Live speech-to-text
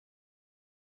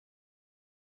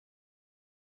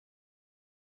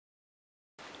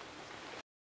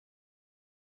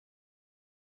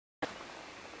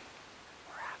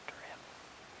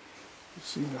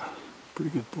Seen a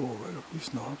pretty good bull right up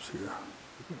these knobs here.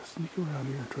 We're gonna sneak around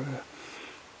here and try to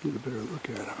get a better look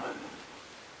at him.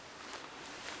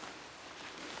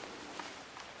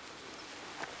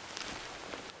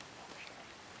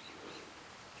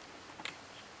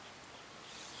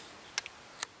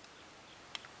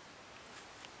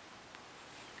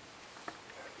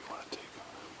 You want to take him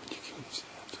when you get his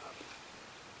hands up.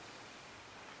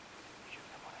 Shoot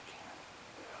him when I can.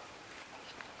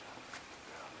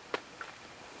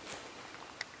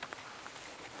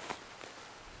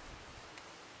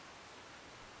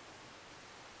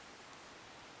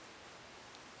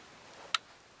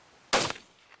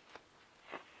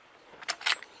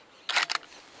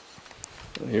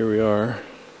 Here we are.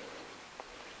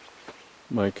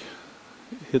 Mike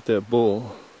hit that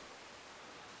bull.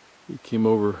 He came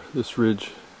over this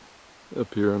ridge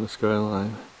up here on the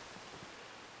skyline.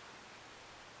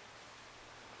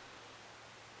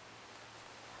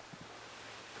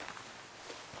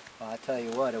 Well, I tell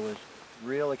you what, it was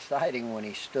real exciting when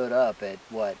he stood up at,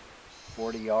 what,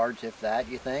 40 yards, if that,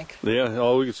 you think? Yeah,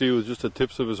 all we could see was just the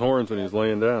tips of his horns when he was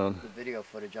laying down. The video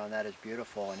footage on that is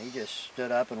beautiful, and he just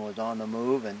stood up and was on the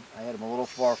move, and I had him a little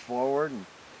far forward, and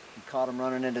he caught him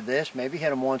running into this, maybe hit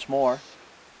him once more,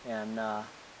 and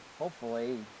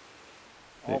hopefully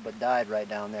all but died right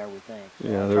down there, we think. So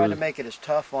Yeah, I tried to make it as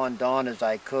tough on Don as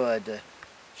I could to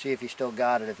see if he still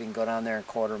got it, if he can go down there and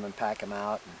quarter him and pack him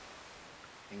out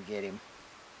and get him.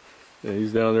 Yeah,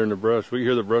 he's down there in the brush. We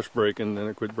hear the brush breaking, then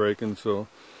it quit breaking, so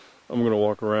I'm going to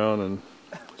walk around and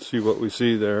see what we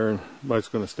see there. And Mike's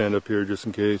going to stand up here just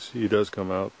in case he does come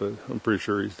out, but I'm pretty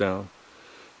sure he's down.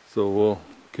 So we'll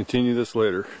continue this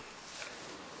later.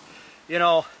 You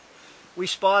know, we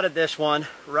spotted this one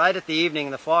right at the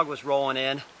evening. The fog was rolling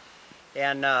in,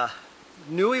 and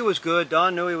knew he was good.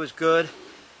 Don knew he was good,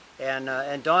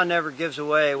 and Don never gives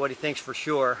away what he thinks for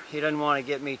sure. He doesn't want to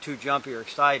get me too jumpy or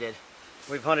excited.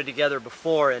 We've hunted together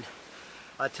before, and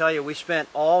I tell you, we spent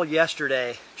all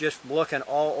yesterday just looking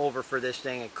all over for this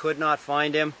thing and could not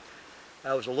find him. It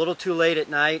was a little too late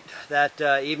at night. That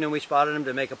evening we spotted him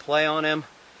to make a play on him,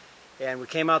 and we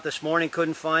came out this morning,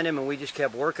 couldn't find him, and we just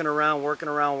kept working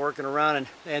around,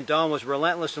 and Don was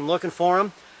relentless in looking for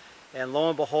him, and lo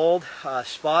and behold,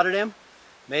 spotted him,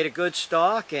 made a good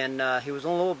stalk, and he was in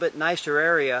a little bit nicer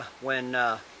area when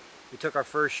we took our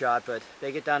first shot, but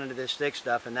they get down into this thick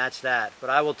stuff, and that's that. But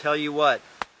I will tell you what,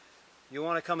 you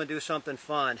want to come and do something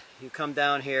fun, you come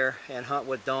down here and hunt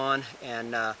with Don,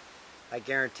 and I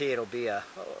guarantee it'll be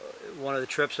one of the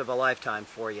trips of a lifetime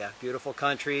for you. Beautiful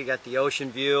country, you got the ocean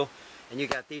view, and you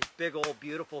got these big old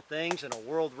beautiful things and a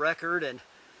world record, and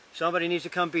somebody needs to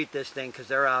come beat this thing because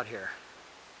they're out here.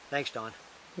 Thanks, Don.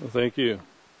 Well, thank you.